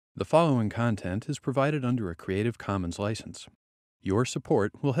The following content is provided under a Creative Commons license. Your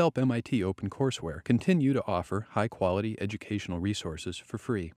support will help MIT OpenCourseware continue to offer high-quality educational resources for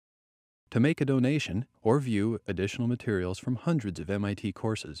free. To make a donation or view additional materials from hundreds of MIT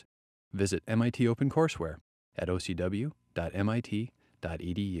courses, visit MIT OpenCourseware at ocw.mit.edu.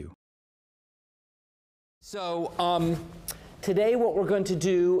 So today what we're going to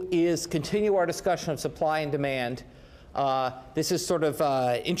do is continue our discussion of supply and demand. This is sort of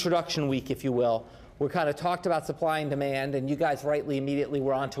introduction week, if you will. We kind of talked about supply and demand, and you guys rightly immediately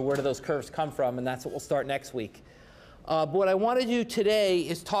were on to where do those curves come from, and that's what we'll start next week. But what I want to do today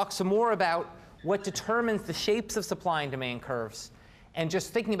is talk some more about what determines the shapes of supply and demand curves, and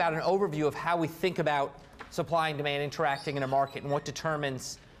just thinking about an overview of how we think about supply and demand interacting in a market and what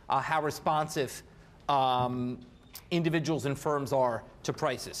determines how responsive individuals and firms are to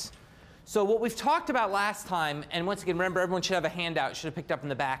prices. So what we've talked about last time, and once again, remember, everyone should have a handout. Should have picked up in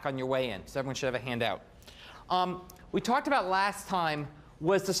the back on your way in. So everyone should have a handout. We talked about last time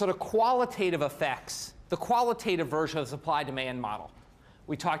was the sort of qualitative effects, the qualitative version of the supply-demand model.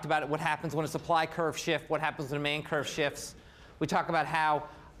 We talked about what happens when a supply curve shifts, what happens when a demand curve shifts. We talked about how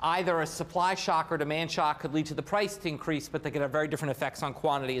either a supply shock or demand shock could lead to the price to increase, but they could have very different effects on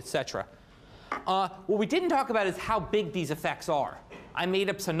quantity, et cetera. What we didn't talk about is how big these effects are. I made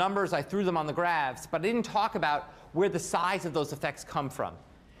up some numbers, I threw them on the graphs, but I didn't talk about where the size of those effects come from.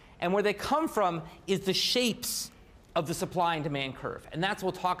 And where they come from is the shapes of the supply and demand curve. And that's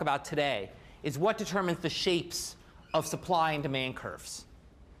what we'll talk about today, is what determines the shapes of supply and demand curves.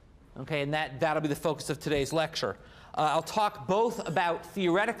 Okay, and that'll be the focus of today's lecture. I'll talk both about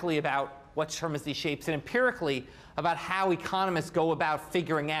theoretically about what determines these shapes and empirically about how economists go about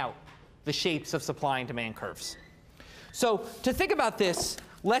figuring out the shapes of supply and demand curves. So to think about this,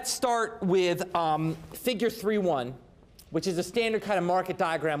 let's start with figure 3.1, which is a standard kind of market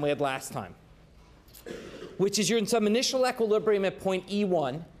diagram we had last time, which is you're in some initial equilibrium at point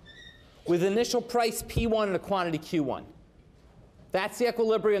E1 with initial price P1 and a quantity Q1. That's the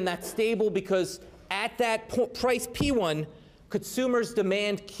equilibrium. That's stable because at that price P1, consumers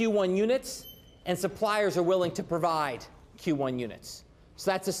demand Q1 units, and suppliers are willing to provide Q1 units. So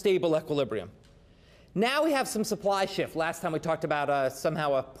that's a stable equilibrium. Now we have some supply shift. Last time we talked about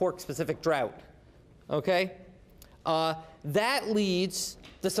somehow a pork-specific drought. Okay? That leads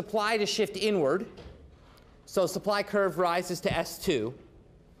the supply to shift inward. So supply curve rises to S2.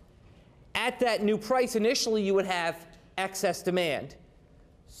 At that new price, initially you would have excess demand.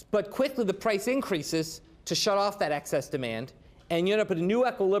 But quickly the price increases to shut off that excess demand. And you end up at a new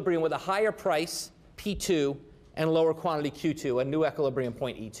equilibrium with a higher price, P2, and lower quantity Q2, a new equilibrium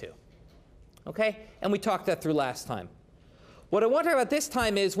point E2. Okay? And we talked that through last time. What I want to talk about this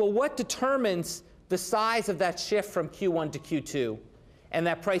time is, well, what determines the size of that shift from Q1 to Q2 and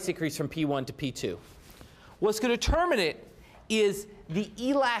that price increase from P1 to P2? What's going to determine it is the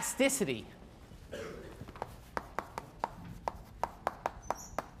elasticity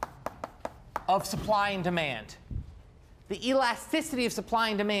of supply and demand. The elasticity of supply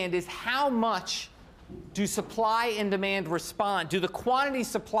and demand is how much do supply and demand respond? Do the quantities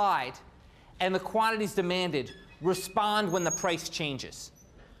supplied and the quantities demanded respond when the price changes?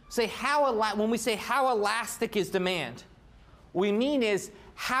 When we say how elastic is demand, what we mean is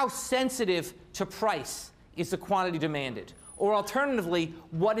how sensitive to price is the quantity demanded? Or alternatively,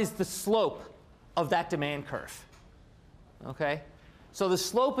 what is the slope of that demand curve? Okay? So the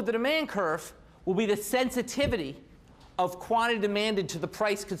slope of the demand curve will be the sensitivity of quantity demanded to the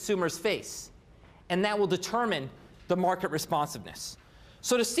price consumers face. And that will determine the market responsiveness.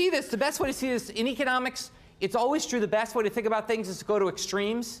 So to see this, the best way to see this in economics, it's always true the best way to think about things is to go to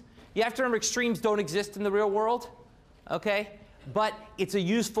extremes. You have to remember extremes don't exist in the real world. Okay? But it's a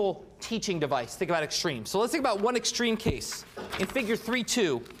useful teaching device. Think about extremes. So let's think about one extreme case. In figure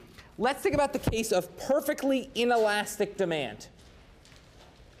 3.2, let's think about the case of perfectly inelastic demand.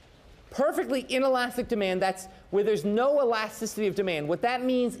 Perfectly inelastic demand, that's where there's no elasticity of demand. What that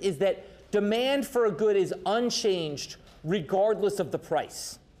means is that demand for a good is unchanged regardless of the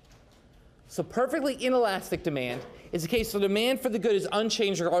price. So perfectly inelastic demand is a case where demand for the good is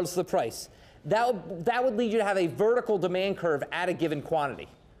unchanged regardless of the price. That would lead you to have a vertical demand curve at a given quantity.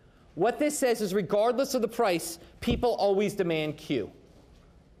 What this says is regardless of the price, people always demand Q.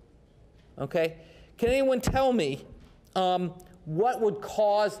 Okay? Can anyone tell me what would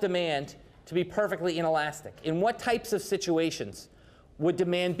cause demand to be perfectly inelastic? In what types of situations would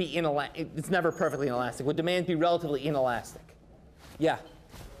demand be inelastic? It's never perfectly inelastic. Would demand be relatively inelastic? Yeah?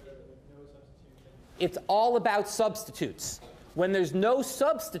 It's all about substitutes. When there's no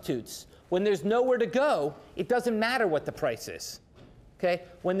substitutes, when there's nowhere to go, it doesn't matter what the price is. Okay?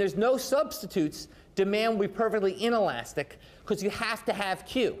 When there's no substitutes, demand will be perfectly inelastic because you have to have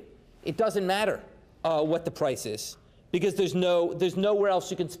Q. It doesn't matter what the price is because there's nowhere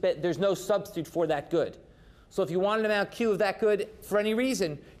else you can spend. There's no substitute for that good. So if you want an amount Q of that good for any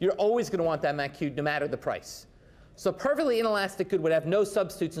reason, you're always going to want that amount Q no matter the price. So perfectly inelastic good would have no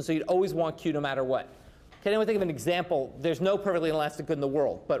substitutes, and so you'd always want Q no matter what. Can anyone think of an example? There's no perfectly inelastic good in the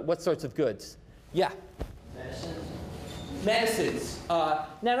world, but what sorts of goods? Yeah? Medicines. Medicines. Now,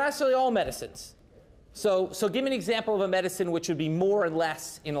 not necessarily all medicines. So give me an example of a medicine which would be more or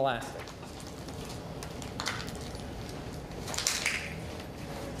less inelastic.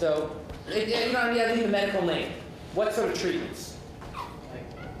 So you don't have to need the medical name. What sort of treatments?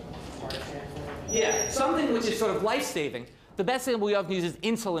 Like heart transplant. Yeah, something which is sort of life-saving. The best thing we often use is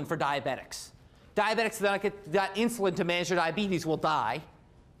insulin for diabetics. Diabetics that don't get that insulin to manage their diabetes will die.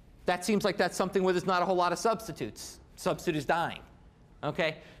 That seems like that's something where there's not a whole lot of substitutes. Substitute is dying.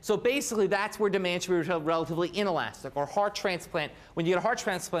 Okay? So basically, that's where demand should be relatively inelastic. Or heart transplant. When you get a heart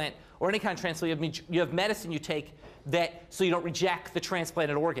transplant or any kind of transplant, you have medicine you take that so you don't reject the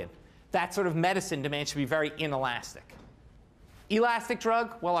transplanted organ. That sort of medicine demand should be very inelastic. Elastic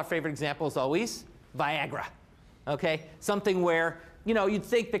drug, well, our favorite example is always Viagra. Okay? Something where, you know, you'd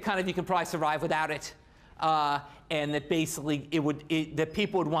think that kind of you could probably survive without it, and that basically that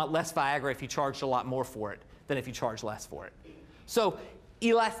people would want less Viagra if you charged a lot more for it than if you charged less for it. So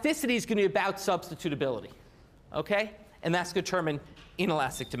elasticity is going to be about substitutability. Okay? And that's going to determine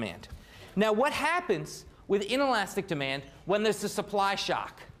inelastic demand. Now, what happens with inelastic demand when there's a supply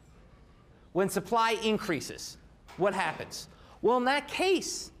shock? When supply increases, what happens? Well, in that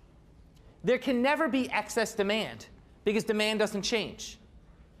case, there can never be excess demand because demand doesn't change.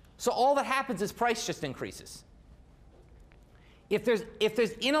 So all that happens is price just increases. If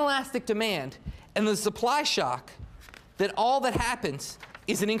there's inelastic demand and there's supply shock, then all that happens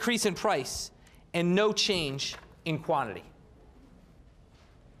is an increase in price and no change in quantity.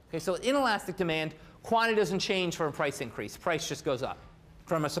 Okay, so inelastic demand, quantity doesn't change from a price increase. Price just goes up.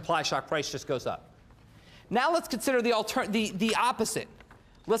 From a supply shock, price just goes up. Now let's consider the opposite.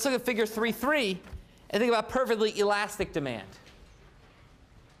 Let's look at figure 3.3 and think about perfectly elastic demand.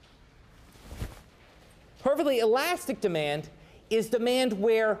 Perfectly elastic demand is demand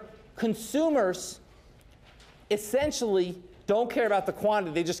where consumers essentially don't care about the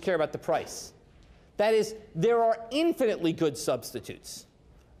quantity, they just care about the price. That is, there are infinitely good substitutes.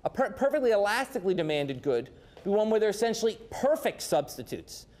 A perfectly elastically demanded good would be one where there are essentially perfect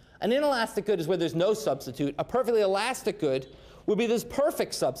substitutes. An inelastic good is where there's no substitute. A perfectly elastic good would be this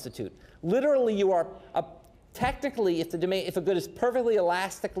perfect substitute. Literally, you are technically, if a good is perfectly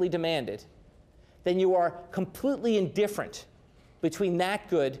elastically demanded, then you are completely indifferent between that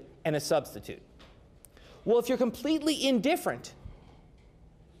good and a substitute. Well, if you're completely indifferent,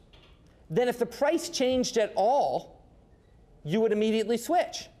 then if the price changed at all, you would immediately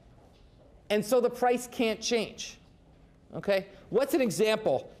switch. And so the price can't change. Okay? What's an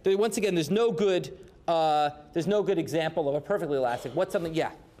example? Once again, there's no good example of a perfectly elastic. What's something?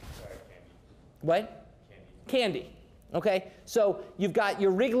 Yeah. Sorry, candy. What? Candy. Okay. So you've got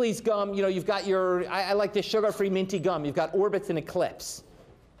your Wrigley's gum. You know, you've got your. I like this sugar-free minty gum. You've got Orbit's and Eclipse.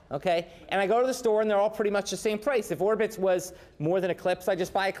 Okay. And I go to the store and they're all pretty much the same price. If Orbit's was more than Eclipse, I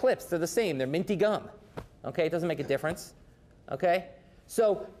just buy Eclipse. They're the same. They're minty gum. Okay. It doesn't make a difference. Okay.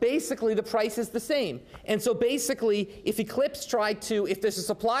 So basically, the price is the same. And so basically, if Eclipse tried to, if there's a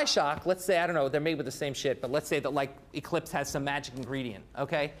supply shock, let's say, I don't know, they're made with the same shit, but let's say that like Eclipse has some magic ingredient,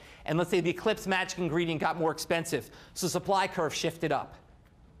 okay? And let's say the Eclipse magic ingredient got more expensive, so the supply curve shifted up,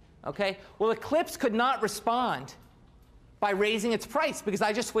 okay? Well, Eclipse could not respond by raising its price because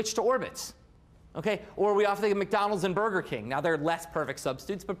I just switched to Orbit's, okay? Or we often think of McDonald's and Burger King. Now, they're less perfect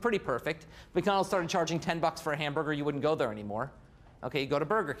substitutes, but pretty perfect. McDonald's started charging $10 for a hamburger, you wouldn't go there anymore. Okay, you go to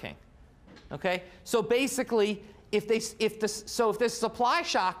Burger King. Okay, so basically, if there's supply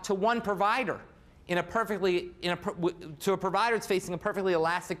shock to one provider to a provider that's facing a perfectly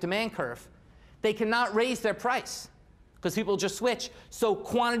elastic demand curve, they cannot raise their price because people just switch. So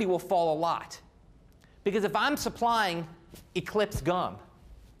quantity will fall a lot. Because if I'm supplying Eclipse gum,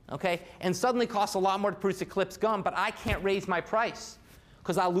 okay, and suddenly costs a lot more to produce Eclipse gum, but I can't raise my price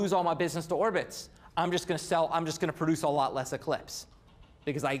because I'll lose all my business to Orbit's. I'm just going to produce a lot less Eclipse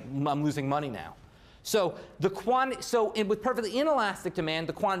because I'm losing money now. So with perfectly inelastic demand,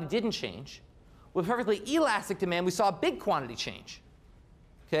 the quantity didn't change. With perfectly elastic demand, we saw a big quantity change.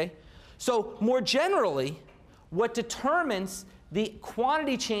 Okay? So more generally, what determines the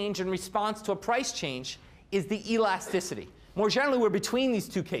quantity change in response to a price change is the elasticity. More generally, we're between these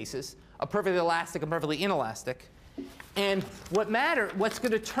two cases, a perfectly elastic and perfectly inelastic. And what's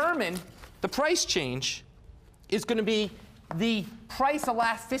going to determine the price change is going to be the price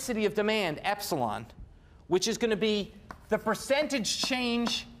elasticity of demand, epsilon, which is going to be the percentage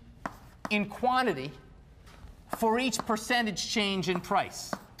change in quantity for each percentage change in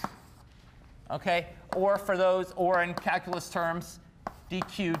price. Okay? Or in calculus terms,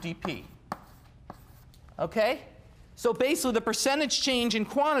 dq dp. Okay? So basically the percentage change in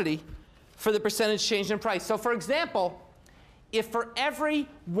quantity for the percentage change in price. So for example, if for every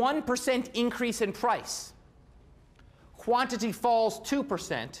 1% increase in price, quantity falls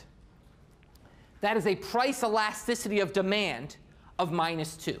 2%, that is a price elasticity of demand of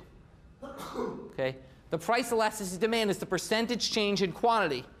 -2. Okay? The price elasticity of demand is the percentage change in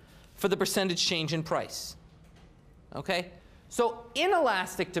quantity for the percentage change in price. Okay? So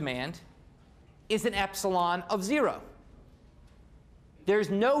inelastic demand is an epsilon of 0. There's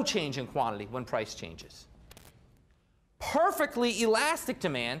no change in quantity when price changes. Perfectly elastic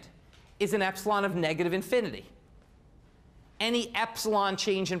demand is an epsilon of -infinity. Any epsilon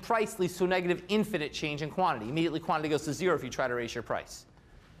change in price leads to a negative infinite change in quantity. Immediately quantity goes to 0 if you try to raise your price.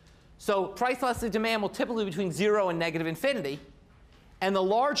 So price elasticity of demand will typically be between 0 and -infinity. And the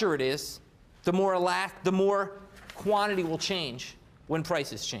larger it is, the more quantity will change when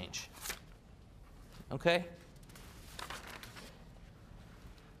prices change. Okay?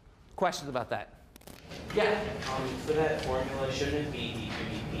 Questions about that? Yeah? For that formula, shouldn't it be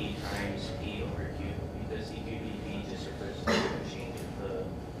dq/dp times p over q? Because dq/dp just refers to the change of the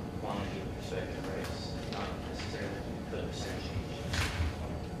quantity with respect to price, not necessarily the percent change.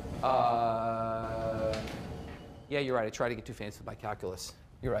 Yeah, you're right. I tried to get too fancy with my calculus.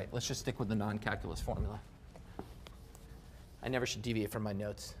 You're right. Let's just stick with the non-calculus formula. I never should deviate from my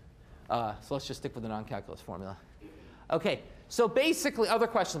notes. So let's just stick with the non-calculus formula. OK, so basically, other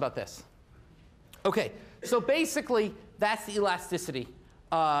questions about this? OK, so basically, that's the elasticity.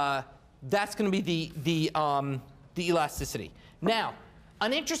 That's going to be the elasticity. Now,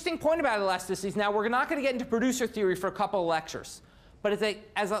 an interesting point about elasticities. Now, we're not going to get into producer theory for a couple of lectures. But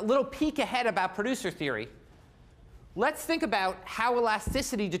as a little peek ahead about producer theory, let's think about how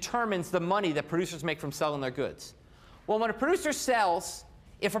elasticity determines the money that producers make from selling their goods. Well, when a producer sells,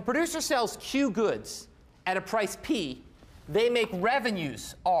 if a producer sells Q goods at a price P, they make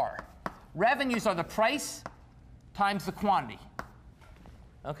revenues R. Revenues are the price times the quantity.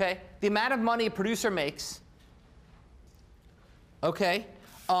 Okay? The amount of money a producer makes, okay,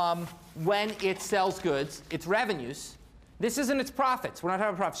 when it sells goods, its revenues. This isn't its profits. We're not talking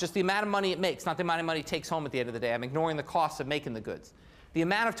about profits. Just the amount of money it makes, not the amount of money it takes home at the end of the day. I'm ignoring the cost of making the goods. The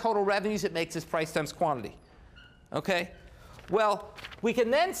amount of total revenues it makes is price times quantity. Okay? Well, we can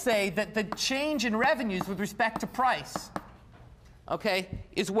then say that the change in revenues with respect to price, okay,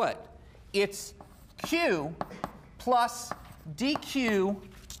 is what? It's Q plus dq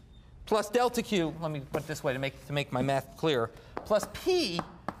plus delta Q. Let me put it this way to make my math clear. Plus P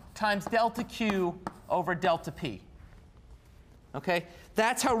times delta Q over delta P. Okay?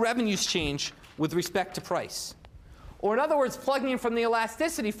 That's how revenues change with respect to price. Or in other words, plugging in from the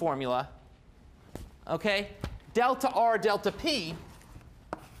elasticity formula, okay, delta R delta P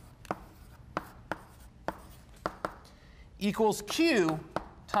equals Q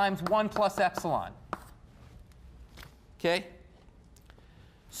times 1 plus epsilon. Okay?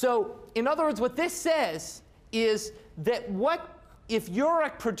 So in other words, what this says is that if you're a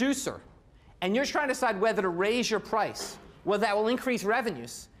producer and you're trying to decide whether to raise your price, whether that will increase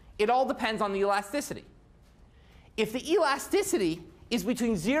revenues, it all depends on the elasticity. If the elasticity is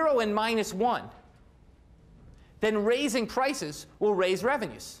between 0 and -1, then raising prices will raise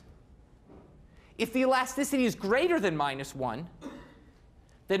revenues. If the elasticity is greater than -1,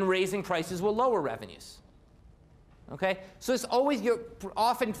 then raising prices will lower revenues. Okay? So it's always, you're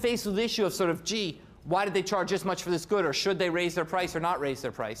often faced with the issue of sort of, gee, why did they charge this much for this good? Or should they raise their price or not raise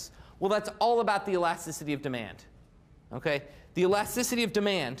their price? Well, that's all about the elasticity of demand. Okay? The elasticity of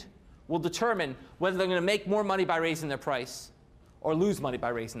demand will determine whether they're going to make more money by raising their price or lose money by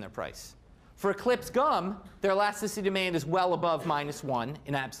raising their price. For Eclipse gum, their elasticity of demand is well above -1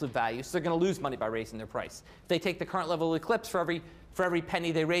 in absolute value, so they're going to lose money by raising their price. If they take the current level of Eclipse, for every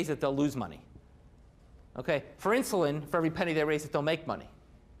penny they raise it, they'll lose money. Okay? For insulin, for every penny they raise it, they'll make money.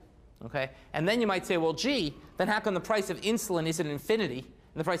 Okay? And then you might say, well, gee, then how come the price of insulin isn't infinity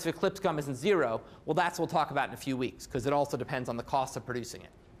and the price of Eclipse gum isn't 0? Well, that's what we'll talk about in a few weeks, because it also depends on the cost of producing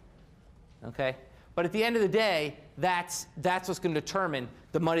it. Okay? But at the end of the day, that's what's going to determine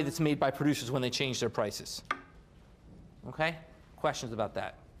the money that's made by producers when they change their prices. Okay? Questions about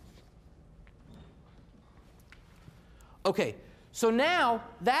that? Okay. So now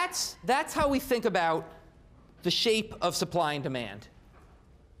that's how we think about the shape of supply and demand.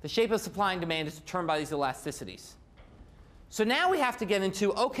 The shape of supply and demand is determined by these elasticities. So now we have to get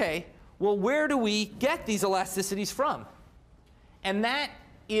into, OK, well, where do we get these elasticities from? And that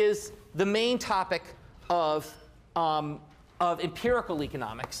is the main topic of empirical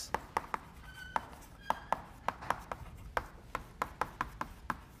economics.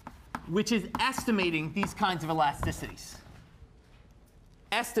 Which is estimating these kinds of elasticities.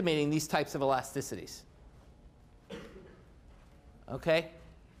 Estimating these types of elasticities. OK?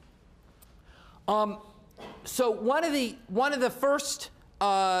 So one of the first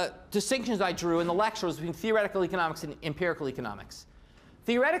distinctions I drew in the lecture was between theoretical economics and empirical economics.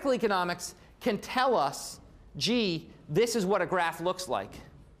 Theoretical economics can tell us, gee, this is what a graph looks like,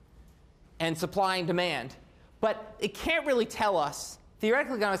 and supply and demand. But it can't really tell us,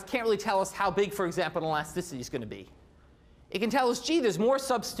 theoretical economics can't really tell us how big, for example, an elasticity is going to be. It can tell us, gee, there's more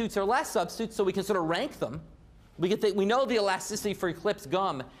substitutes or less substitutes, so we can sort of rank them. We know the elasticity for Eclipse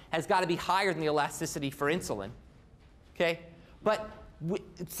gum has got to be higher than the elasticity for insulin. Okay? But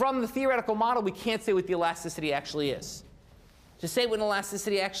from the theoretical model, we can't say what the elasticity actually is. To say what an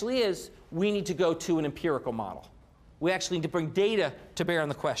elasticity actually is, we need to go to an empirical model. We actually need to bring data to bear on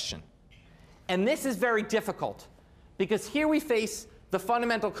the question. And this is very difficult, because here we face the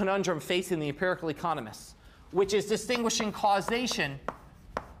fundamental conundrum facing the empirical economists, which is distinguishing causation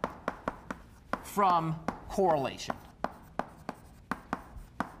from correlation.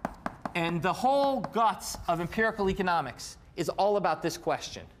 And the whole guts of empirical economics is all about this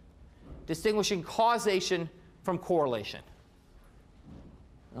question, distinguishing causation from correlation.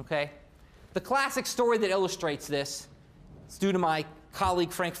 Okay? The classic story that illustrates this, it's due to my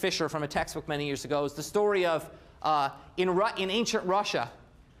colleague Frank Fisher from a textbook many years ago, is the story of in ancient Russia,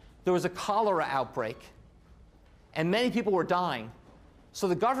 there was a cholera outbreak, and many people were dying. So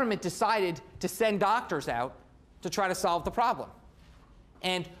the government decided to send doctors out to try to solve the problem.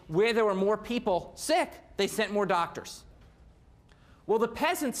 And where there were more people sick, they sent more doctors. Well, the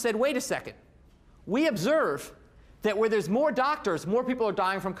peasants said, wait a second. We observe that where there's more doctors, more people are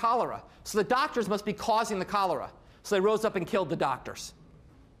dying from cholera. So the doctors must be causing the cholera. So they rose up and killed the doctors.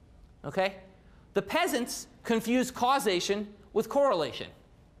 Okay? The peasants confused causation with correlation.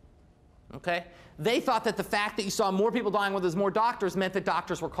 Okay? They thought that the fact that you saw more people dying when there's more doctors meant that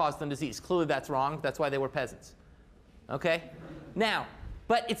doctors were causing the disease. Clearly that's wrong. That's why they were peasants. Okay? Now,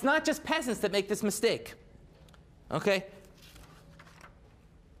 but it's not just peasants that make this mistake. Okay?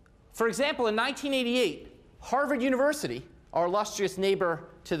 For example, in 1988, Harvard University, our illustrious neighbor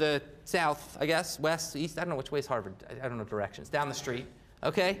to the south, I guess, west, east, I don't know which way is Harvard. I don't know directions. Down the street.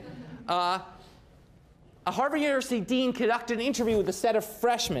 Okay? A Harvard University dean conducted an interview with a set of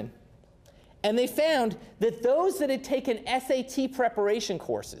freshmen. And they found that those that had taken SAT preparation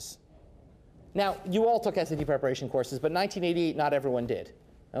courses, now, you all took SAT preparation courses, but in 1988, not everyone did.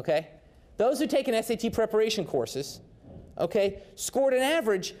 Okay? Those who taken SAT preparation courses, okay, scored an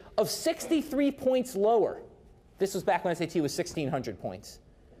average of 63 points lower. This was back when SAT was 1,600 points.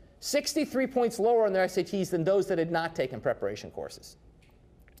 63 points lower on their SATs than those that had not taken preparation courses.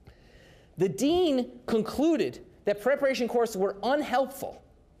 The dean concluded that preparation courses were unhelpful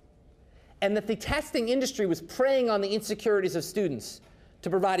and that the testing industry was preying on the insecurities of students to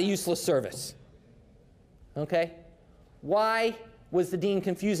provide a useless service. Okay? Why was the dean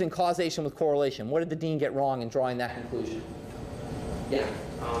confusing causation with correlation? What did the dean get wrong in drawing that conclusion? Yeah?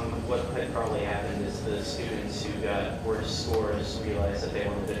 What had probably happened is the students who got worse scores realized that they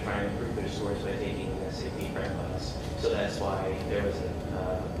wanted to try and improve their scores by taking an SAT prep class. So that's why there was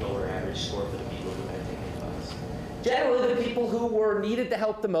a lower average score for the people who had taken the class. Generally, the people who were needed the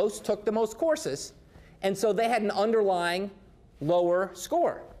help the most took the most courses. And so they had an underlying lower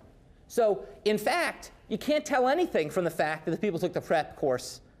score. So in fact, you can't tell anything from the fact that the people who took the prep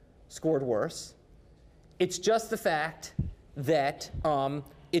course scored worse. It's just the fact that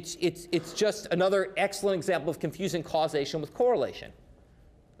it's just another excellent example of confusing causation with correlation.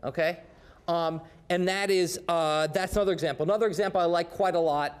 Okay? And that's another example. Another example I like quite a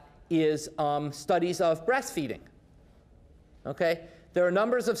lot is studies of breastfeeding. Okay? There are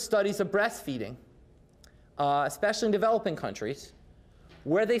numbers of studies of breastfeeding, especially in developing countries,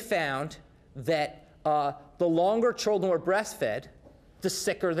 where they found that the longer children were breastfed, the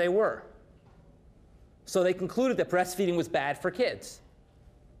sicker they were. So they concluded that breastfeeding was bad for kids.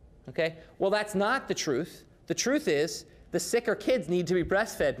 Okay? Well, that's not the truth. The truth is the sicker kids need to be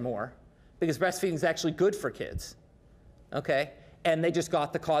breastfed more because breastfeeding is actually good for kids. Okay? And they just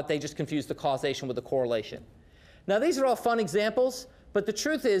confused the causation with the correlation. Now, these are all fun examples, but the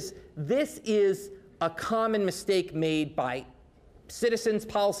truth is this is a common mistake made by citizens,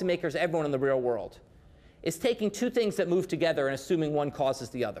 policymakers, everyone in the real world. is taking two things that move together and assuming one causes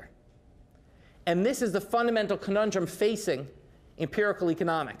the other. And this is the fundamental conundrum facing empirical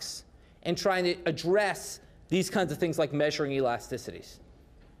economics and trying to address these kinds of things like measuring elasticities.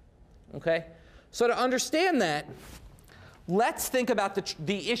 Okay? So to understand that, let's think about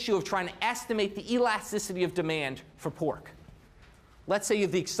the issue of trying to estimate the elasticity of demand for pork. Let's say you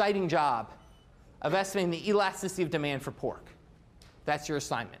have the exciting job of estimating the elasticity of demand for pork. That's your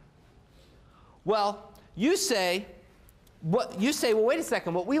assignment. Well, you say, well, wait a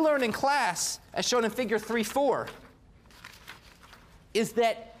second. What we learned in class, as shown in figure 3.4, is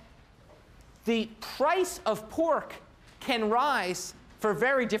that the price of pork can rise for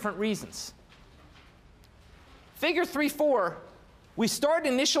very different reasons. Figure 3.4, we start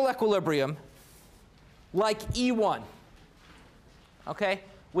initial equilibrium like E1, okay,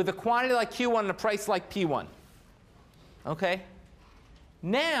 with a quantity like Q1 and a price like P1. Okay?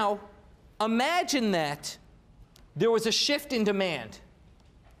 Now, imagine that there was a shift in demand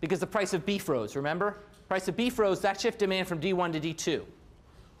because the price of beef rose, remember? Price of beef rose, that shift demand from D1 to D2.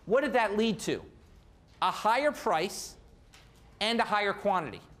 What did that lead to? A higher price and a higher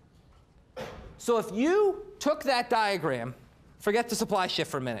quantity. So if you took that diagram, forget the supply shift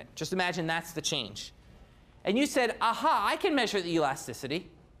for a minute, just imagine that's the change. And you said, aha, I can measure the elasticity.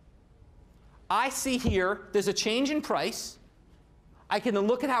 I see here there's a change in price. I can then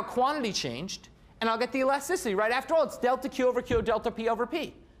look at how quantity changed, and I'll get the elasticity. Right? After all, it's delta Q over Q, delta P over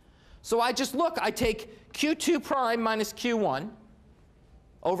P. So I just look. I take Q2 prime minus Q1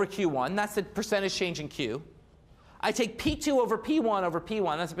 over Q1. That's the percentage change in Q. I take P2 over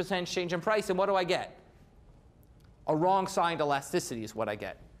P1. That's the percentage change in price. And what do I get? A wrong-signed elasticity is what I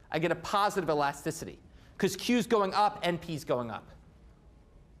get. I get a positive elasticity because Q's going up and P's going up.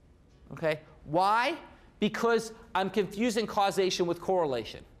 Okay? Why? Because I'm confusing causation with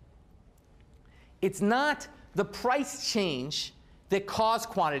correlation. It's not the price change that caused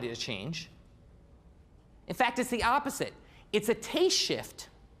quantity to change. In fact, it's the opposite. It's a taste shift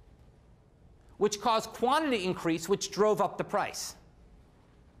which caused quantity increase, which drove up the price.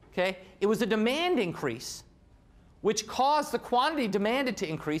 Okay? It was a demand increase which caused the quantity demanded to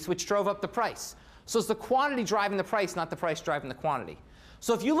increase, which drove up the price. So it's the quantity driving the price, not the price driving the quantity.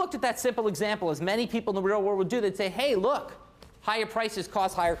 So if you looked at that simple example, as many people in the real world would do, they'd say, hey, look, higher prices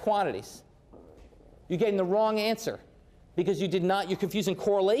cause higher quantities. You're getting the wrong answer because you're confusing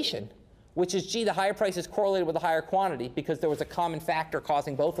correlation, which is, gee, the higher price is correlated with the higher quantity because there was a common factor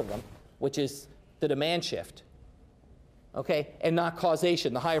causing both of them, which is the demand shift, okay, and not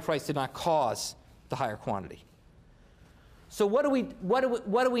causation. The higher price did not cause the higher quantity. So what do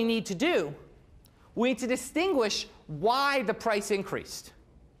we need to do? We need to distinguish why the price increased.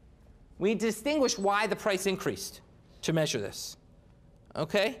 We need to distinguish why the price increased to measure this.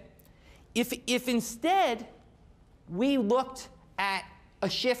 Okay? If instead we looked at a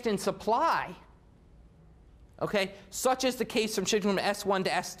shift in supply, okay, such as the case from shifting from S1 to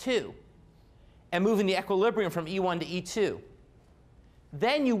S2 and moving the equilibrium from E1 to E2,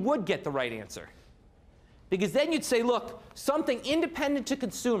 then you would get the right answer. Because then you'd say, look, something independent to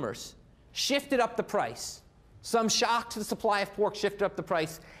consumers shifted up the price. Some shock to the supply of pork shifted up the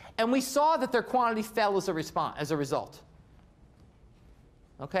price. And we saw that their quantity fell as a result.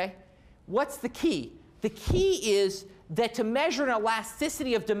 Okay? What's the key? The key is that to measure an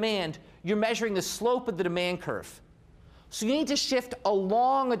elasticity of demand, you're measuring the slope of the demand curve. So you need to shift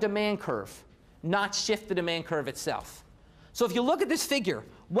along a demand curve, not shift the demand curve itself. So if you look at this figure,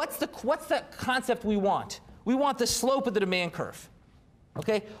 what's the concept we want? We want the slope of the demand curve.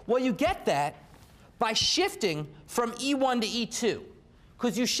 Okay? Well, you get that by shifting from E1 to E2,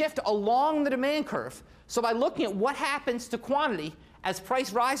 because you shift along the demand curve. So by looking at what happens to quantity as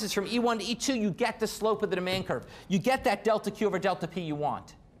price rises from E1 to E2, you get the slope of the demand curve. You get that delta Q over delta P you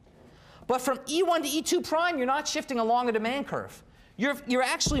want. But from E1 to E2 prime, you're not shifting along a demand curve. You're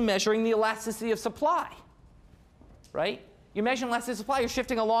actually measuring the elasticity of supply, right? You're measuring elasticity of supply. You're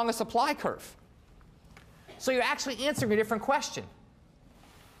shifting along a supply curve. So you're actually answering a different question.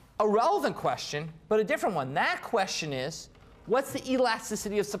 A relevant question, but a different one. That question is, what's the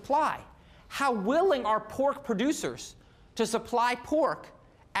elasticity of supply? How willing are pork producers to supply pork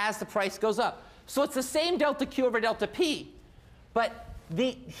as the price goes up? So it's the same delta Q over delta P, but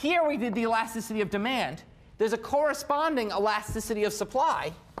here we did the elasticity of demand. There's a corresponding elasticity of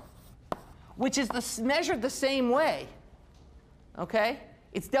supply, which is measured the same way. Okay?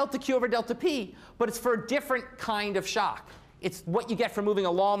 It's delta Q over delta P, but it's for a different kind of shock. It's what you get from moving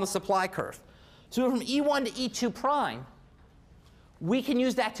along the supply curve. So from E1 to E2 prime, we can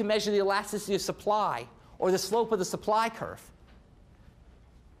use that to measure the elasticity of supply or the slope of the supply curve.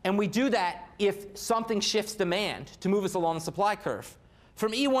 And we do that if something shifts demand to move us along the supply curve.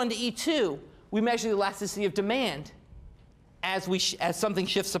 From E1 to E2, we measure the elasticity of demand as something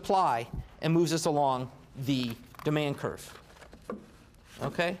shifts supply and moves us along the demand curve.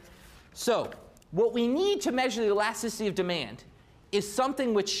 Okay? So what we need to measure the elasticity of demand is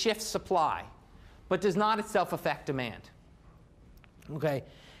something which shifts supply, but does not itself affect demand. Okay?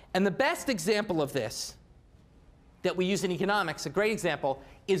 And the best example of this that we use in economics, a great example,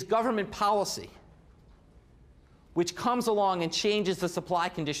 is government policy, which comes along and changes the supply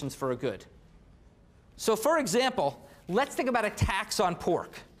conditions for a good. So for example, let's think about a tax on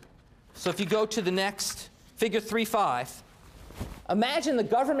pork. So if you go to the next, figure 3.5, imagine the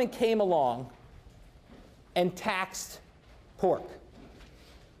government came along and taxed pork.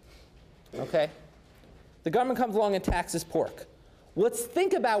 Okay? The government comes along and taxes pork. Let's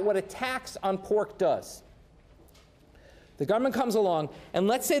think about what a tax on pork does. The government comes along, and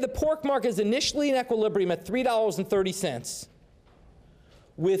let's say the pork market is initially in equilibrium at $3.30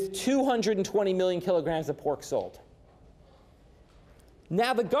 with 220 million kilograms of pork sold.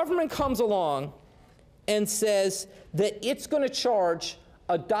 Now the government comes along and says that it's going to charge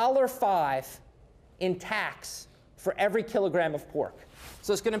 $1.05 in tax for every kilogram of pork.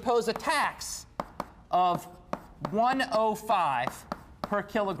 So it's going to impose a tax of $1.05 per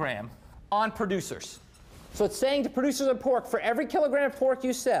kilogram on producers. So it's saying to producers of pork, for every kilogram of pork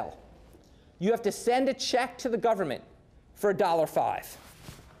you sell, you have to send a check to the government for $1.05.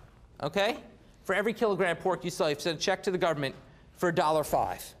 Okay? For every kilogram of pork you sell, you have to send a check to the government for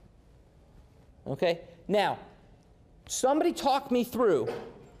 $1.05. Okay? Now, somebody talk me through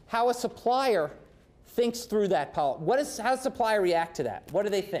how a supplier thinks through that policy. How does a supplier react to that? What do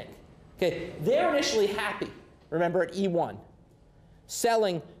they think? Okay, they're initially happy, remember, at E1,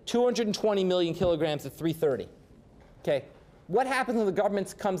 selling 220 million kilograms at 330. Okay, what happens when the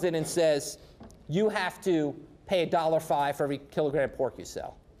government comes in and says, you have to pay $1.05 for every kilogram of pork you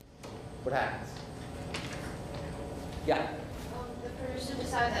sell? What happens? Yeah? The producer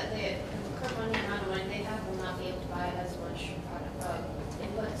decide that the current amount of money they have will not be able to buy as much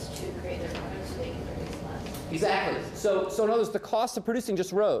inputs to create their products, so they can produce less. Exactly. So in other words, the cost of producing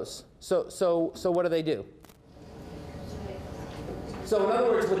just rose. So what do they do? So in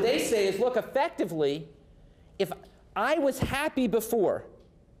other words, what they say is, look, effectively, if I was happy before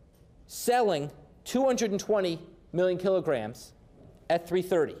selling 220 million kilograms at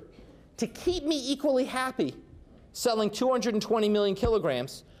 330, to keep me equally happy selling 220 million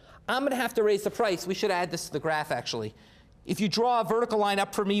kilograms, I'm going to have to raise the price. We should add this to the graph, actually. If you draw a vertical line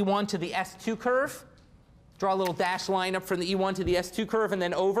up from E1 to the S2 curve, draw a little dashed line up from the E1 to the S2 curve and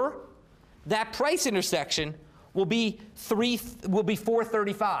then over, that price intersection will be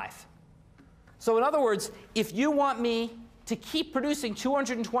 435. So in other words, if you want me to keep producing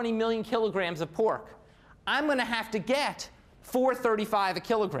 220 million kilograms of pork, I'm going to have to get 435 a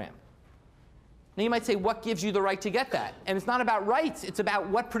kilogram. Now you might say, what gives you the right to get that? And it's not about rights, it's about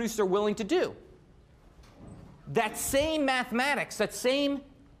what producers are willing to do. That same mathematics, that same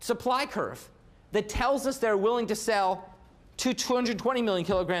supply curve that tells us they're willing to sell 220 million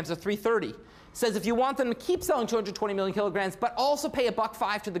kilograms of 330 says if you want them to keep selling 220 million kilograms but also pay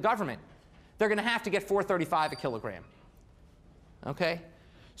 $1.05 to the government, they're going to have to get 435 a kilogram. Okay?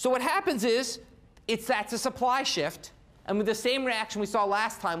 So what happens is that's a supply shift, and with the same reaction we saw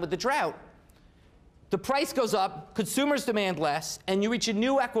last time with the drought, the price goes up, consumers demand less, and you reach a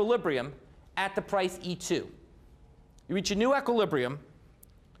new equilibrium at the price E2. You reach a new equilibrium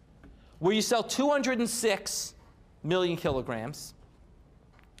where you sell 206 million kilograms,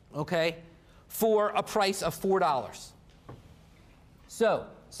 okay, for a price of $4. So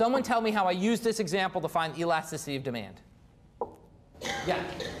someone tell me how I use this example to find the elasticity of demand. Yeah?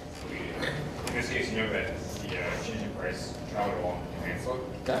 In this case, you know that the change in price traveled along the demand slope.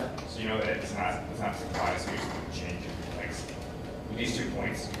 Okay. So you know that it's not supply, so you just change it. Like with these 2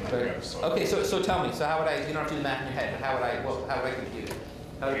 points, you can Okay. Okay, so tell me. So how would I? You don't have to do the math in your head, but how would I compute it?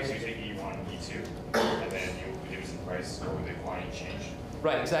 Okay, so you take E1, E2, and then you reduce the price over the quantity change.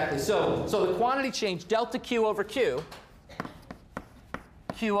 Right, exactly. So the quantity change, delta Q over Q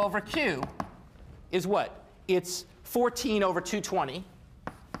is what? It's 14 over 220.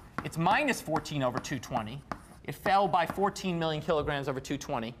 It's minus 14 over 220. It fell by 14 million kilograms over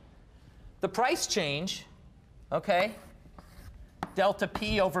 220. The price change, okay, delta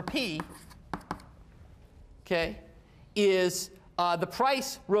P over P, okay, is the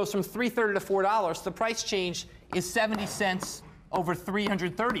price rose from $3.30 to $4. The price change is 70 cents over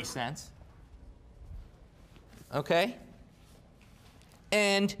 330 cents. Okay?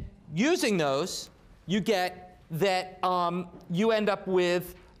 And using those, you get that you end up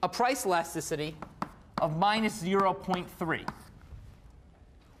with a price elasticity of minus 0.3.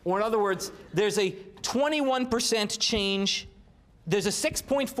 Or in other words, there's a 21% change. There's a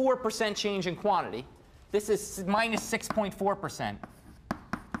 6.4% change in quantity. This is minus 6.4%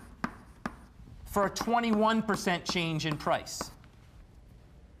 for a 21% change in price.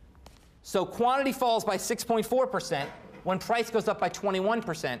 So quantity falls by 6.4% when price goes up by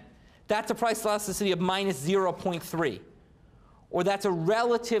 21%. That's a price elasticity of minus 0.3. Or that's a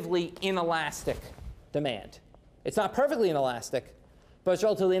relatively inelastic demand. It's not perfectly inelastic, but it's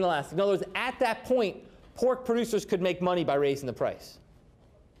relatively inelastic. In other words, at that point, pork producers could make money by raising the price.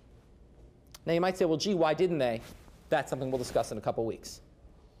 Now you might say, well, gee, why didn't they? That's something we'll discuss in a couple weeks.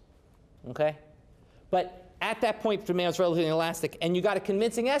 Okay? But at that point, demand was relatively inelastic, and you got a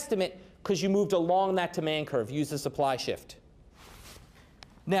convincing estimate because you moved along that demand curve, used the supply shift.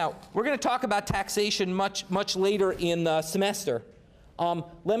 Now, we're going to talk about taxation much later in the semester.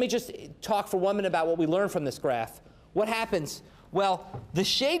 Let me just talk for 1 minute about what we learned from this graph. What happens? Well, the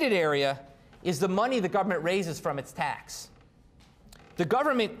shaded area is the money the government raises from its tax. The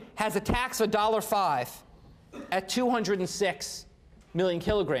government has a tax of $1.05 at 206 million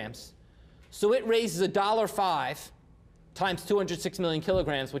kilograms. So it raises $1.05 times 206 million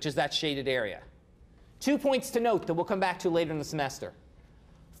kilograms, which is that shaded area. 2 points to note that we'll come back to later in the semester.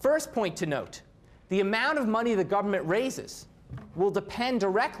 First point to note, the amount of money the government raises will depend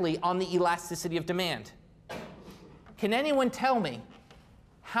directly on the elasticity of demand. Can anyone tell me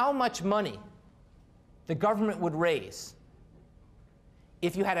how much money the government would raise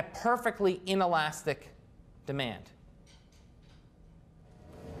if you had a perfectly inelastic demand?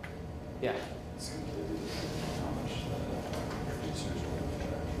 Yeah.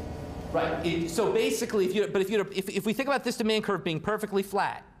 Right. So basically, if we think about this demand curve being perfectly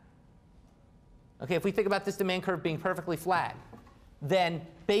flat, okay, if we think about this demand curve being perfectly flat, then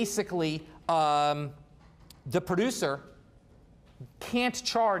basically the producer can't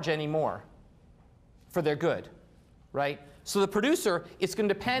charge any more for their good, right? So the producer, it's going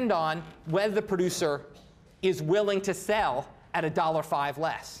to depend on whether the producer is willing to sell at $1.05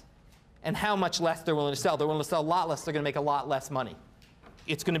 less, and how much less they're willing to sell. They're willing to sell a lot less. They're going to make a lot less money.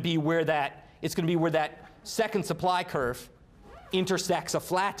 It's going to be where that second supply curve intersects a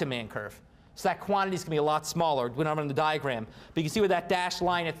flat demand curve. So that quantity is going to be a lot smaller. We don't have it in the diagram, but you can see where that dashed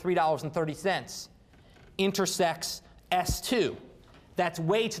line at $3.30 intersects S2. That's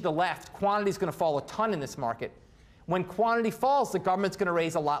way to the left. Quantity is going to fall a ton in this market. When quantity falls, the government's going to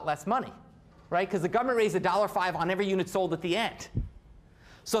raise a lot less money, right? Because the government raised $1.05 on every unit sold at the end.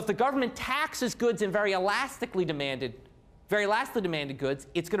 So if the government taxes goods in very elastically demanded goods,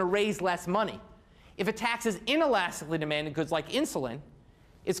 it's going to raise less money. If it taxes inelastically demanded goods like insulin,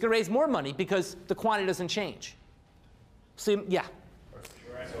 it's going to raise more money because the quantity doesn't change. So, yeah?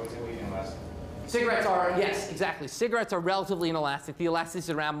 Cigarettes are relatively inelastic. Cigarettes are, yes, exactly. Cigarettes are relatively inelastic. The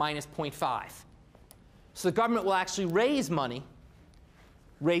elasticity is around minus 0.5. So the government will actually raise money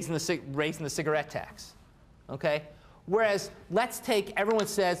raising the cigarette tax. Okay? Whereas, let's take, everyone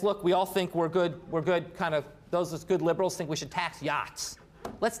says, look, we all think we're good kind of, those good liberals think we should tax yachts.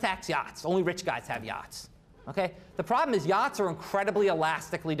 Let's tax yachts. Only rich guys have yachts. Okay? The problem is yachts are incredibly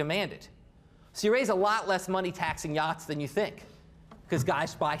elastically demanded. So you raise a lot less money taxing yachts than you think, because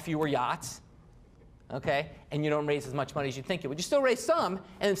guys buy fewer yachts, okay? And you don't raise as much money as you think you would. You still raise some,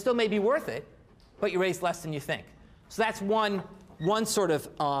 and it still may be worth it, but you raise less than you think. So that's one sort of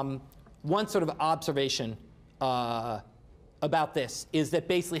observation about this, is that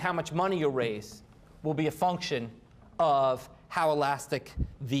basically how much money you raise will be a function of how elastic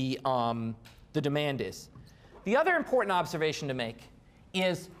the demand is. The other important observation to make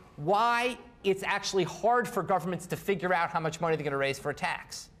is why it's actually hard for governments to figure out how much money they're going to raise for a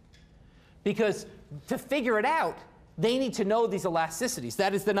tax. Because to figure it out, they need to know these elasticities.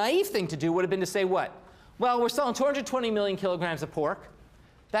 That is, the naive thing to do would have been to say what? Well, we're selling 220 million kilograms of pork.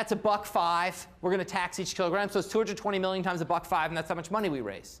 That's $1.05. We're going to tax each kilogram. So it's 220 million times $1.05, and that's how much money we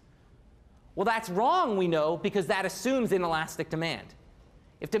raise. Well, that's wrong, we know, because that assumes inelastic demand.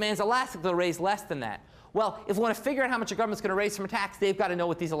 If demand's elastic, they'll raise less than that. Well, if we want to figure out how much a government's going to raise from a tax, they've got to know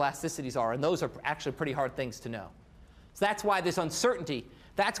what these elasticities are, and those are actually pretty hard things to know. So that's why there's uncertainty.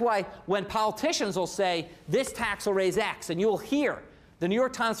 That's why when politicians will say, this tax will raise X, and you'll hear the New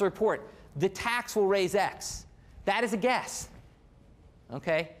York Times report, the tax will raise X. That is a guess.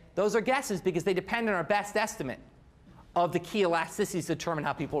 Okay? Those are guesses because they depend on our best estimate of the key elasticities to determine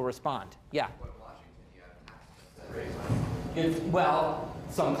how people will respond. Yeah? What in Washington do you have tax cuts that raise money? Well,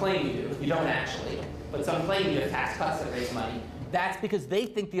 some claim you do. You don't actually. But some claim you have tax cuts that raise money. That's because they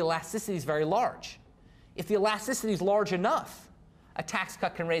think the elasticity is very large. If the elasticity is large enough, a tax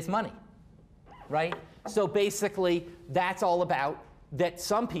cut can raise money, right? So basically, that's all about that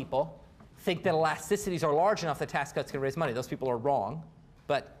some people think that elasticities are large enough that tax cuts can raise money. Those people are wrong,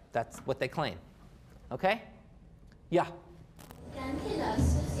 but that's what they claim. Okay? Yeah? Can the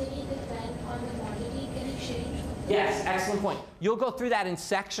elasticity depend on the quantity in exchange? Yes, excellent point. You'll go through that in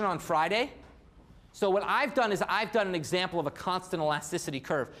section on Friday. So what I've done is I've done an example of a constant elasticity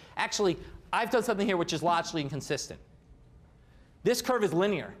curve. Actually, I've done something here which is logically inconsistent. This curve is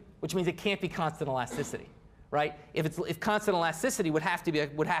linear, which means it can't be constant elasticity, right? If constant elasticity would have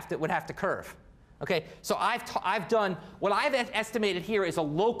to curve. Okay, so I've done what I've estimated here is a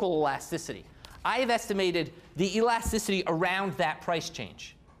local elasticity. I have estimated the elasticity around that price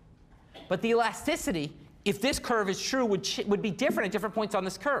change. But the elasticity, if this curve is true, would be different at different points on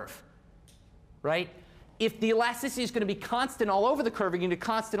this curve, right? If the elasticity is going to be constant all over the curve, you're going to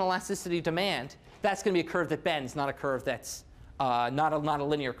constant elasticity of demand. That's going to be a curve that bends, not a curve that's not a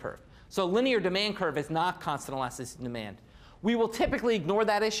linear curve. So a linear demand curve is not constant elasticity demand. We will typically ignore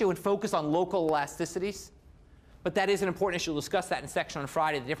that issue and focus on local elasticities. But that is an important issue. We'll discuss that in section on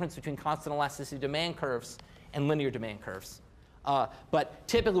Friday, the difference between constant elasticity demand curves and linear demand curves. But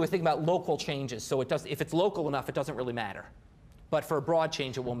typically we're thinking about local changes. So if it's local enough, it doesn't really matter. But for a broad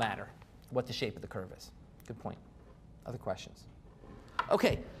change, it will matter what the shape of the curve is. Good point. Other questions?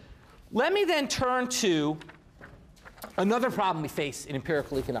 OK, let me then turn to another problem we face in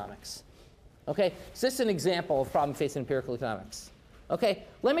empirical economics. OK, so this is an example of a problem we face in empirical economics. OK,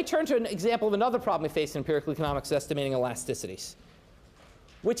 let me turn to an example of another problem we face in empirical economics estimating elasticities,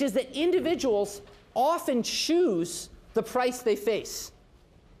 which is that individuals often choose the price they face.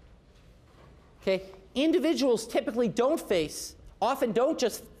 OK, individuals typically often don't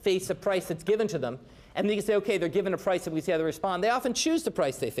just face a price that's given to them, and they can say, OK, they're given a price and we see how they respond. They often choose the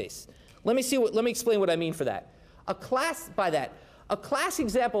price they face. Let me explain what I mean for that. A class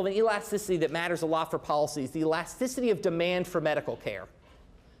example of an elasticity that matters a lot for policy is the elasticity of demand for medical care.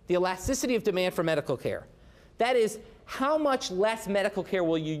 The elasticity of demand for medical care. That is, how much less medical care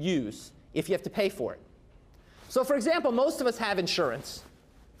will you use if you have to pay for it? So for example, most of us have insurance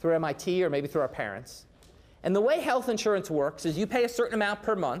through MIT or maybe through our parents. And the way health insurance works is you pay a certain amount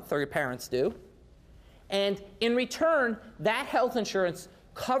per month, or your parents do. And in return, that health insurance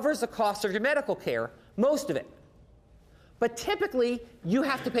covers the cost of your medical care, most of it. But typically, you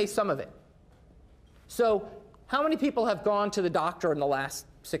have to pay some of it. So how many people have gone to the doctor in the last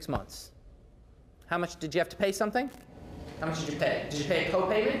 6 months? How much did you have to pay something? How much did you pay? Did you pay a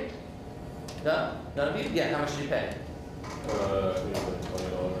co-payment? No? None of you? Yeah, how much did you pay?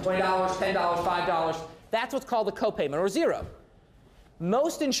 $20, $10, $5. That's what's called a co-payment, or zero.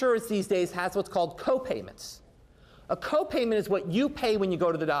 Most insurance these days has what's called co-payments. A co-payment is what you pay when you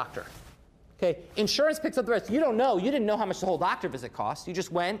go to the doctor. Okay, insurance picks up the rest. You don't know. You didn't know how much the whole doctor visit cost. You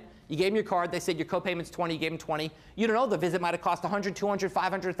just went. You gave them your card. They said your co-payment's 20. You gave them 20. You don't know. The visit might have cost $100, $200,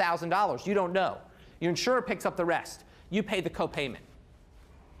 $500,000. You don't know. Your insurer picks up the rest. You pay the co-payment.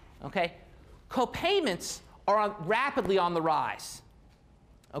 Okay, co-payments are rapidly on the rise.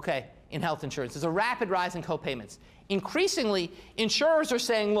 Okay, in health insurance, there's a rapid rise in co-payments. Increasingly, insurers are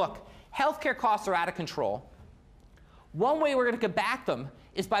saying, look, healthcare costs are out of control. One way we're going to combat them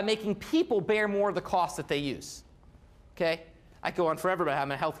is by making people bear more of the costs that they use. Okay? I go on forever, but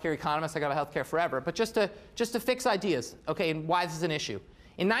I'm a healthcare economist. I got about healthcare forever. But just to fix ideas, okay, and why this is an issue.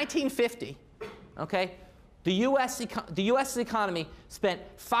 In 1950, okay, the U.S. economy spent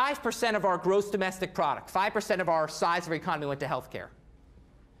 5% of our gross domestic product, 5% of our size of our economy went to healthcare.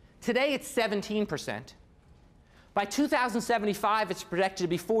 Today, it's 17%. By 2075, it's projected to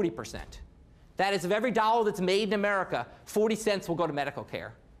be 40%. That is, of every dollar that's made in America, 40 cents will go to medical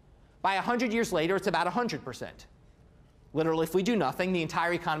care. By 100 years later, it's about 100%. Literally, if we do nothing, the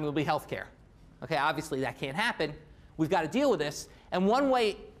entire economy will be healthcare. Okay, obviously, that can't happen. We've got to deal with this. And one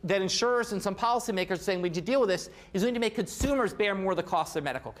way that insurers and some policymakers are saying we need to deal with this is we need to make consumers bear more of the cost of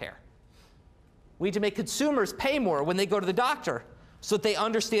medical care. We need to make consumers pay more when they go to the doctor so that they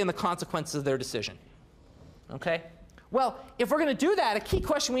understand the consequences of their decision. Okay? Well, if we're going to do that, a key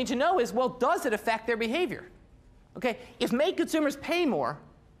question we need to know is, well, does it affect their behavior? Okay? If make consumers pay more,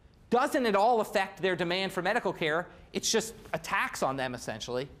 doesn't it all affect their demand for medical care? It's just a tax on them,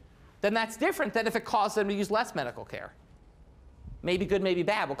 essentially. Then that's different than if it caused them to use less medical care. Maybe good, maybe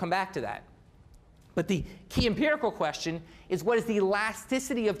bad. We'll come back to that. But the key empirical question is, what is the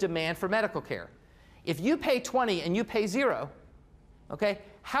elasticity of demand for medical care? If you pay 20 and you pay 0, okay,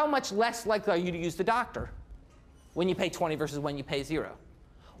 how much less likely are you to use the doctor when you pay 20 versus when you pay 0?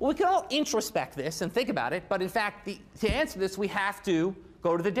 Well, we can all introspect this and think about it, but in fact, to answer this, we have to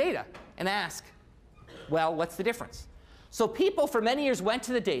go to the data and ask, well, what's the difference? So people for many years went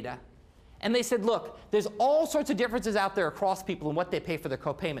to the data, and they said, look, there's all sorts of differences out there across people in what they pay for their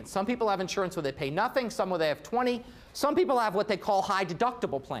copayments. Some people have insurance where they pay nothing, some where they have 20. Some people have what they call high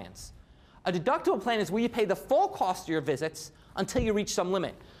deductible plans. A deductible plan is where you pay the full cost of your visits until you reach some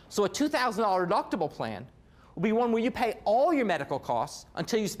limit. So a $2,000 deductible plan will be one where you pay all your medical costs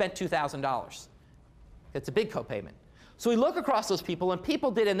until you spent $2,000. That's a big copayment. So we look across those people, and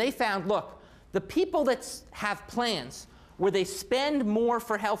people did, and they found, look, the people that have plans where they spend more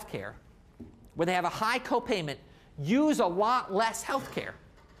for health care, where they have a high copayment, use a lot less health care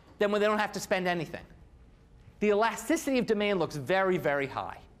than when they don't have to spend anything. The elasticity of demand looks very, very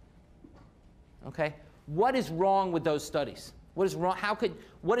high. Okay? What is wrong with those studies? What is wrong?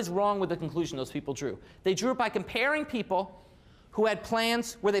 What is wrong with the conclusion those people drew? They drew it by comparing people who had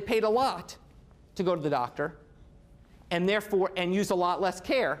plans where they paid a lot to go to the doctor and therefore used a lot less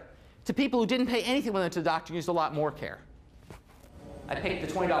care to people who didn't pay anything when they went to the doctor and used a lot more care. I picked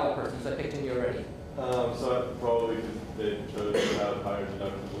the $20 person, so I picked in you already. So probably they chose to have higher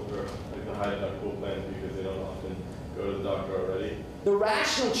deductible or like the high deductible plans because they don't often go to the doctor already. The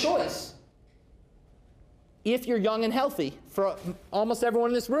rational choice, if you're young and healthy, for almost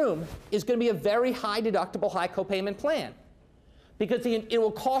everyone in this room, is going to be a very high deductible, high copayment plan. Because it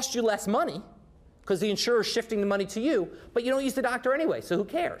will cost you less money, because the insurer is shifting the money to you, but you don't use the doctor anyway, so who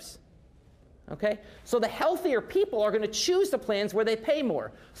cares? Okay? So the healthier people are going to choose the plans where they pay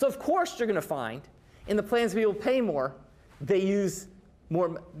more. So of course you're going to find in the plans where people pay more, they use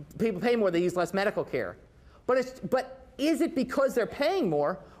more, people pay more, they use less medical care. But is it because they're paying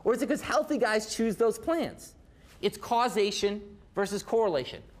more, or is it because healthy guys choose those plans? It's causation versus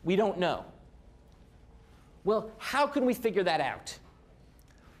correlation. We don't know. Well, how can we figure that out?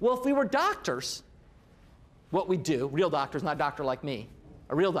 Well, if we were doctors, what we do, real doctors, not a doctor like me,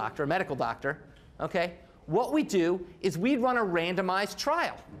 a real doctor, a medical doctor, okay, what we do is we'd run a randomized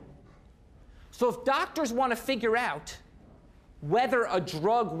trial. So if doctors want to figure out whether a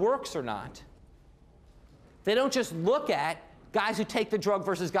drug works or not, they don't just look at guys who take the drug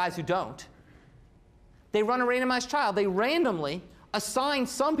versus guys who don't. They run a randomized trial. They randomly assign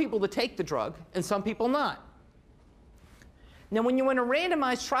some people to take the drug and some people not. Now, when you're in a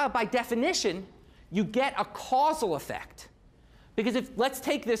randomized trial, by definition, you get a causal effect. Because if, let's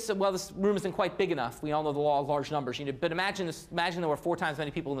take this, well, this room isn't quite big enough. We all know the law of large numbers. But imagine there were 4 times as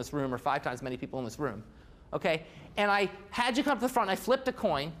many people in this room or 5 times as many people in this room. Okay? And I had you come to the front, and I flipped a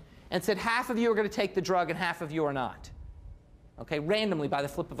coin and said half of you are going to take the drug and half of you are not. Okay? Randomly by the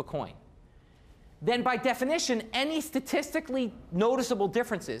flip of a coin. Then by definition, any statistically noticeable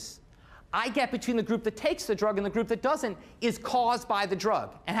differences I get between the group that takes the drug and the group that doesn't is caused by the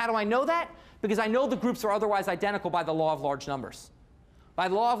drug. And how do I know that? Because I know the groups are otherwise identical by the law of large numbers. By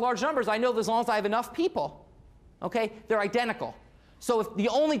the law of large numbers, I know that as long as I have enough people, okay, they're identical. So if the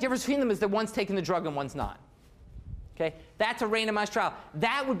only difference between them is that one's taking the drug and one's not. Okay? That's a randomized trial.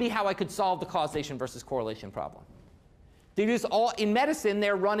 That would be how I could solve the causation versus correlation problem. They use in medicine,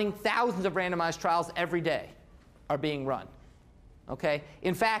 they're running thousands of randomized trials every day are being run. Okay?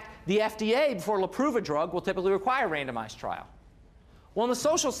 In fact, the FDA, before it'll approve a drug, will typically require a randomized trial. Well, in the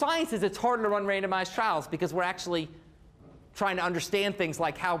social sciences, it's harder to run randomized trials because we're actually trying to understand things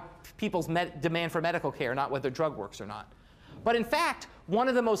like how people's demand for medical care, not whether drug works or not. But in fact, one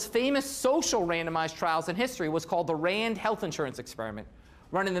of the most famous social randomized trials in history was called the Rand health insurance experiment,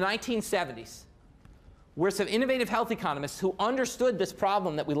 run in the 1970s, where some innovative health economists who understood this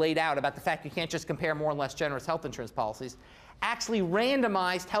problem that we laid out about the fact you can't just compare more and less generous health insurance policies, actually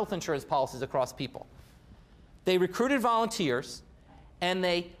randomized health insurance policies across people. They recruited volunteers, and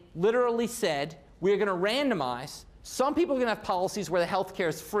they literally said, we're going to randomize. Some people are going to have policies where the health care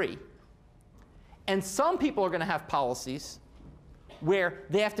is free. And some people are going to have policies where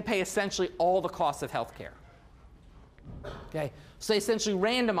they have to pay essentially all the costs of health care. Okay? So they essentially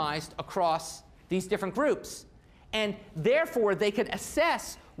randomized across these different groups. And therefore, they could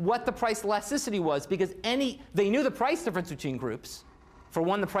assess what the price elasticity was, because they knew the price difference between groups. For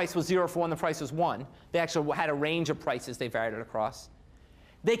one, the price was 0. For one, the price was 1. They actually had a range of prices they varied it across.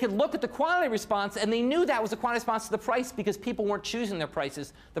 They could look at the quantity response, and they knew that was a quantity response to the price because people weren't choosing their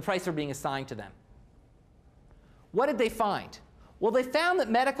prices. The prices were being assigned to them. What did they find? Well, they found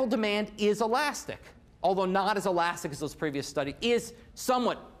that medical demand is elastic, although not as elastic as those previous studies. Is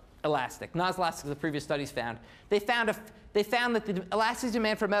somewhat elastic, not as elastic as the previous studies found. They found that the elasticity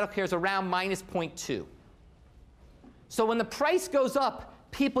demand for medical care is around -0.2. So when the price goes up,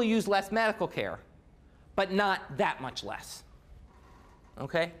 people use less medical care, but not that much less.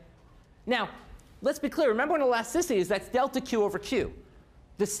 Okay? Now, let's be clear. Remember when elasticity is, that's delta Q over Q.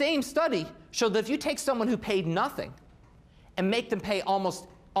 The same study showed that if you take someone who paid nothing and make them pay almost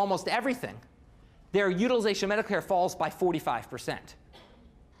everything, their utilization of medical care falls by 45%.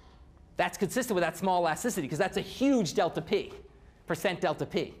 That's consistent with that small elasticity because that's a huge delta P, percent delta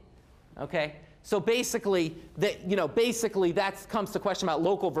P. Okay? So basically, that comes to the question about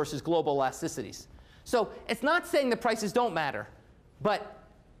local versus global elasticities. So it's not saying the prices don't matter, but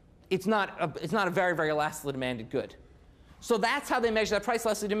it's not a very, very elastically demanded good. So that's how they measure that price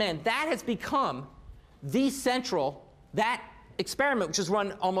elasticity demand. That has become the central, that experiment, which was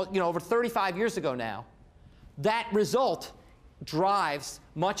run almost over 35 years ago now, that result drives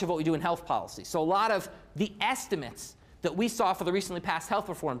much of what we do in health policy. So a lot of the estimates that we saw for the recently passed health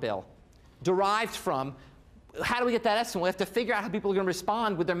reform bill derived from, how do we get that estimate? We have to figure out how people are going to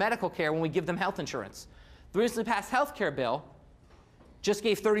respond with their medical care when we give them health insurance. The recently passed health care bill just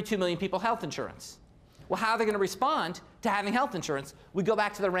gave 32 million people health insurance. Well, how are they going to respond to having health insurance? We go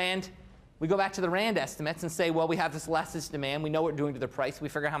back to the RAND estimates and say, well, we have this elasticity demand. We know what we're doing to the price. We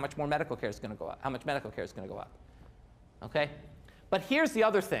figure out how much more medical care is going to go up, how much medical care is going to go up. Okay? But here's the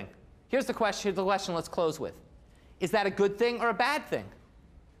other thing. Here's the question let's close with. Is that a good thing or a bad thing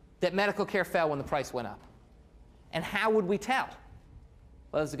that medical care fell when the price went up? And how would we tell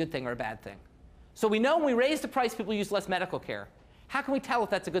whether it's a good thing or a bad thing? So we know when we raise the price, people use less medical care. How can we tell if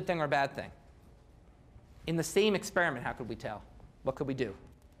that's a good thing or a bad thing? In the same experiment, how could we tell? What could we do?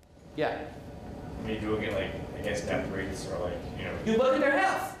 Yeah? Maybe look at, like, I guess, death rates or, like, You look at their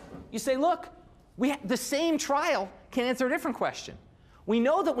health. You say, look, the same trial can answer a different question. We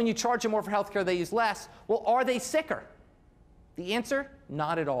know that when you charge them more for health care, they use less. Well, are they sicker? The answer,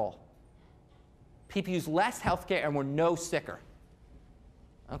 not at all. People use less health care and we're no sicker.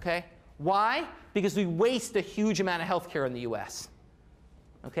 Okay? Why? Because we waste a huge amount of health care in the US.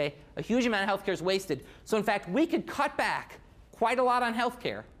 Okay? A huge amount of health care is wasted. So in fact, we could cut back quite a lot on health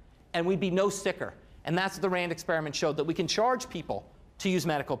care and we'd be no sicker. And that's what the RAND experiment showed, that we can charge people to use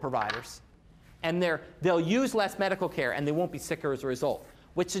medical providers. And they'll use less medical care and they won't be sicker as a result.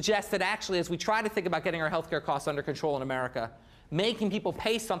 Which suggests that actually, as we try to think about getting our healthcare costs under control in America, making people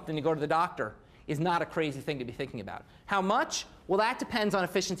pay something to go to the doctor is not a crazy thing to be thinking about. How much? Well, that depends on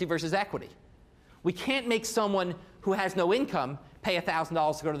efficiency versus equity. We can't make someone who has no income pay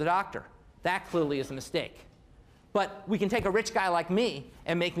 $1,000 to go to the doctor. That clearly is a mistake. But we can take a rich guy like me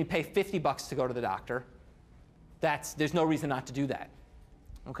and make me pay $50 to go to the doctor. There's no reason not to do that.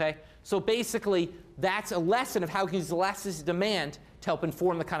 Okay? So basically, that's a lesson of how we use elasticity of demand to help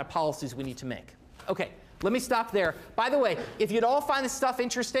inform the kind of policies we need to make. Okay, let me stop there. By the way, if you'd all find this stuff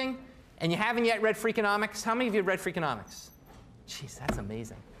interesting and you haven't yet read Freakonomics, how many of you have read Freakonomics? Jeez, that's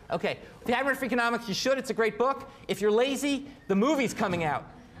amazing. Okay, if you haven't read Freakonomics, you should. It's a great book. If you're lazy, the movie's coming out.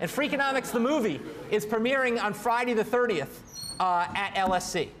 And Freakonomics, the movie, is premiering on Friday the 30th at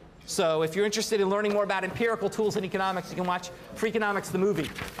LSC. So if you're interested in learning more about empirical tools in economics, you can watch Freakonomics, the movie,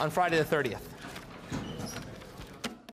 on Friday the 30th.